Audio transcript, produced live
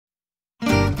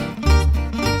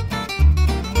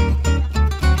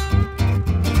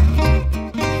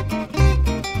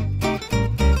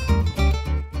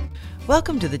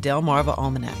Welcome to the Delmarva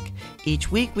Almanac. Each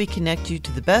week we connect you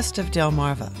to the best of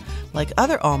Delmarva. Like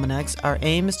other almanacs, our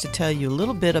aim is to tell you a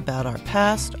little bit about our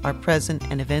past, our present,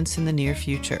 and events in the near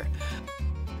future.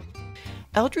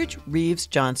 Eldridge Reeves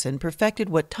Johnson perfected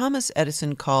what Thomas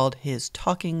Edison called his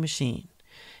talking machine.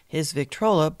 His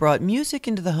Victrola brought music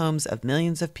into the homes of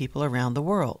millions of people around the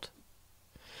world.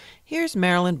 Here's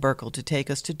Marilyn Buerkle to take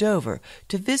us to Dover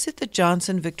to visit the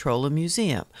Johnson Victrola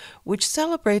Museum, which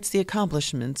celebrates the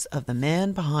accomplishments of the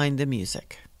man behind the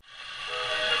music.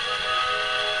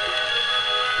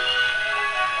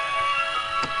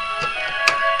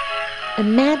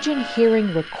 Imagine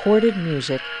hearing recorded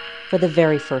music for the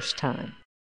very first time.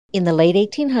 In the late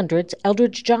 1800s,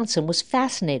 Eldridge Johnson was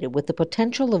fascinated with the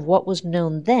potential of what was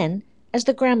known then as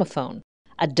the gramophone.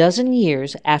 A dozen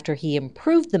years after he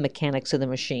improved the mechanics of the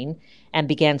machine and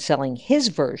began selling his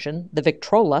version, the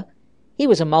Victrola, he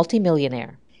was a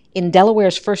multimillionaire. In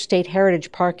Delaware's First State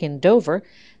Heritage Park in Dover,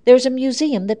 there's a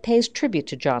museum that pays tribute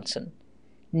to Johnson.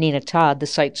 Nina Todd, the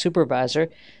site supervisor,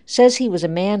 says he was a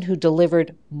man who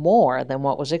delivered more than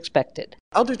what was expected.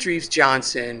 Eldridge Reeves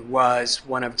Johnson was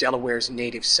one of Delaware's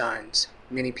native sons.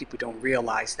 Many people don't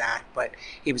realize that, but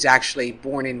he was actually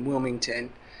born in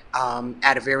Wilmington.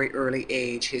 At a very early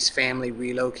age, his family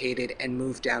relocated and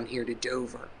moved down here to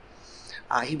Dover.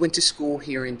 He went to school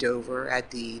here in Dover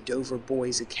at the Dover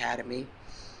Boys Academy.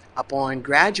 Upon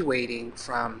graduating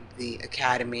from the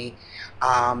academy,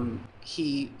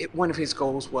 one of his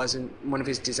goals was, and one of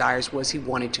his desires was, he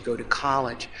wanted to go to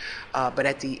college. But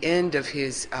at the end of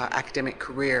his academic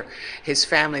career, his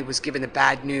family was given the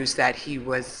bad news that he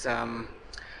was, I'm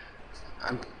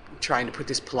trying to put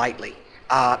this politely,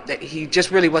 that he just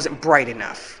really wasn't bright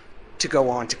enough to go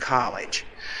on to college.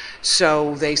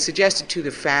 So they suggested to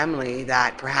the family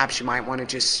that perhaps you might want to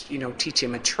just, teach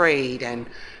him a trade and,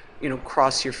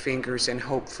 cross your fingers and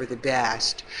hope for the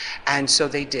best. And so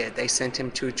they did. They sent him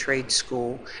to a trade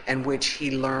school in which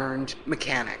he learned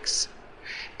mechanics.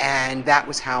 And that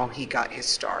was how he got his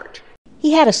start.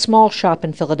 He had a small shop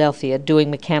in Philadelphia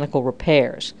doing mechanical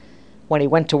repairs. When he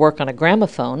went to work on a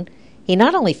gramophone, he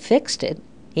not only fixed it,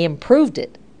 he improved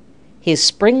it. His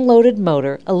spring-loaded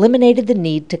motor eliminated the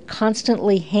need to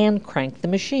constantly hand-crank the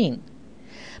machine.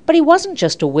 But he wasn't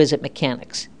just a whiz at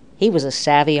mechanics. He was a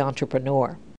savvy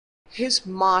entrepreneur. His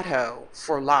motto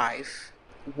for life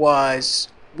was,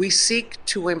 "We seek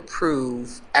to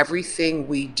improve everything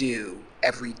we do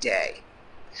every day."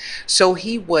 So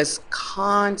he was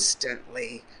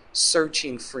constantly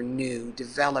searching for new,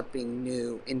 developing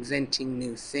new, inventing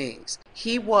new things.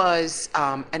 He was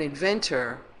an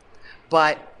inventor,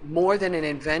 but more than an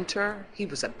inventor, he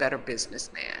was a better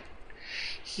businessman.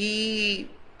 He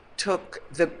took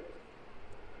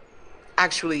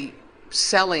actually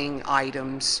selling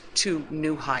items to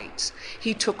new heights.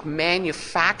 He took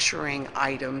manufacturing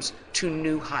items to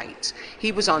new heights.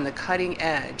 He was on the cutting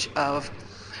edge of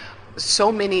so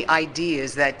many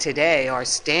ideas that today are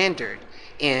standard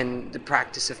in the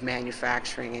practice of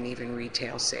manufacturing and even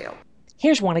retail sale.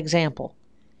 Here's one example.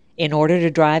 In order to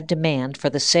drive demand for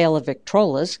the sale of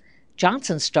Victrolas,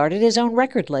 Johnson started his own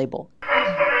record label.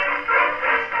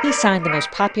 He signed the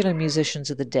most popular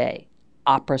musicians of the day: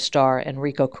 opera star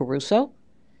Enrico Caruso,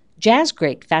 jazz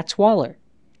great Fats Waller,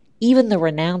 even the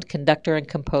renowned conductor and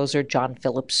composer John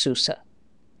Philip Sousa.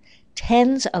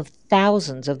 Tens of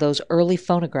thousands of those early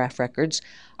phonograph records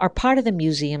are part of the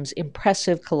museum's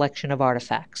impressive collection of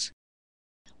artifacts.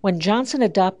 When Johnson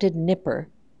adopted Nipper,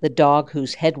 the dog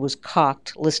whose head was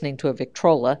cocked listening to a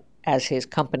Victrola, as his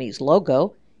company's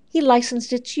logo, he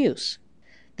licensed its use.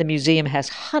 The museum has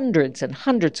hundreds and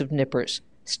hundreds of Nippers,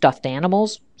 stuffed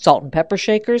animals, salt and pepper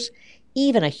shakers,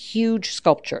 even a huge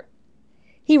sculpture.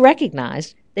 He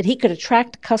recognized that he could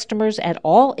attract customers at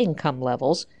all income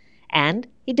levels, and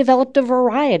he developed a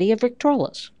variety of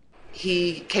Victrolas.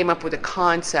 He came up with a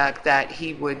concept that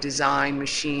he would design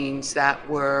machines that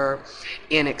were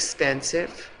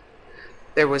inexpensive.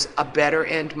 There was a better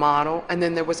end model, and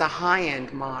then there was a high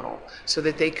end model, so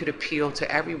that they could appeal to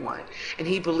everyone. And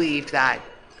he believed that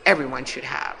everyone should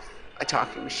have a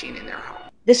talking machine in their home.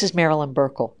 This is Marilyn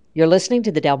Buerkle. You're listening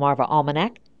to the Delmarva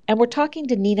Almanac, and we're talking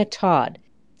to Nina Todd.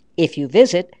 If you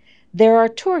visit, there are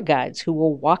tour guides who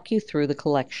will walk you through the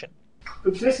collection.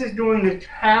 But this is during the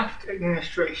Taft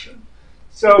administration.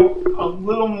 So a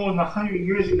little more than 100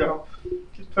 years ago,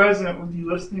 the president would be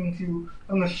listening to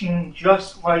a machine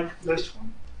just like this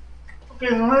one. Okay,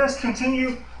 then let us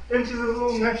continue into the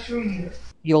little next room here.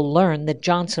 You'll learn that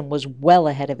Johnson was well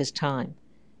ahead of his time.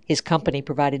 His company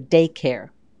provided daycare.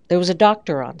 There was a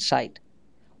doctor on site.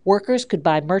 Workers could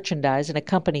buy merchandise in a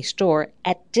company store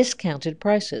at discounted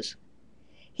prices.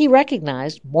 He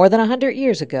recognized, more than 100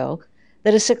 years ago,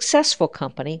 that a successful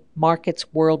company markets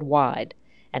worldwide,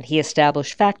 and he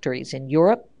established factories in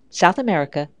Europe, South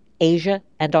America, Asia,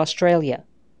 and Australia.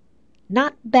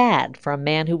 Not bad for a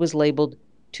man who was labeled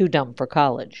too dumb for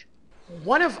college.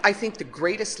 One of, I think, the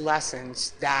greatest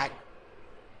lessons that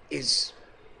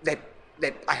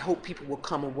I hope people will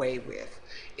come away with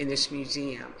in this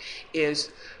museum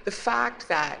is the fact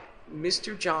that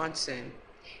Mr. Johnson,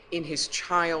 in his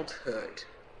childhood,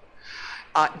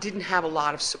 didn't have a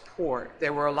lot of support.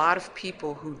 There were a lot of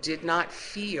people who did not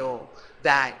feel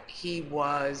that he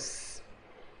was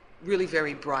really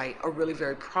very bright or really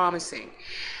very promising.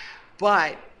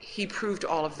 But he proved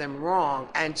all of them wrong.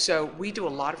 And so we do a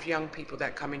lot of young people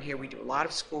that come in here. We do a lot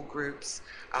of school groups.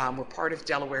 We're part of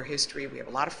Delaware History. We have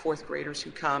a lot of fourth graders who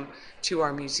come to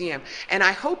our museum. And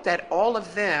I hope that all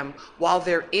of them, while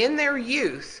they're in their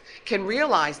youth, can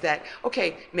realize that,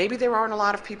 okay, maybe there aren't a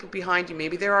lot of people behind you.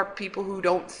 Maybe there are people who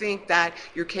don't think that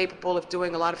you're capable of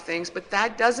doing a lot of things. But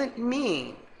that doesn't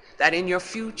mean that in your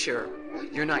future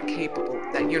you're not capable,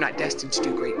 that you're not destined to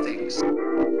do great things.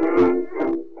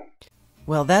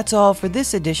 Well, that's all for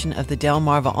this edition of the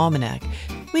Delmarva Almanac.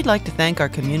 We'd like to thank our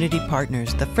community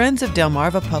partners, the Friends of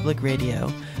Delmarva Public Radio,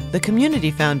 the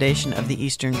Community Foundation of the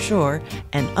Eastern Shore,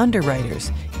 and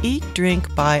underwriters,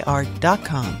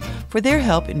 eatdrinkbuyart.com, for their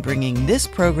help in bringing this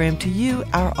program to you,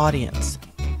 our audience.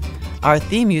 Our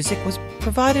theme music was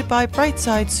provided by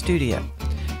Brightside Studio.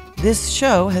 This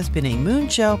show has been a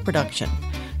Moonshell production.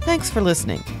 Thanks for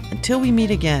listening. Until we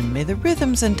meet again, may the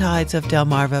rhythms and tides of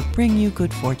Delmarva bring you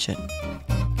good fortune.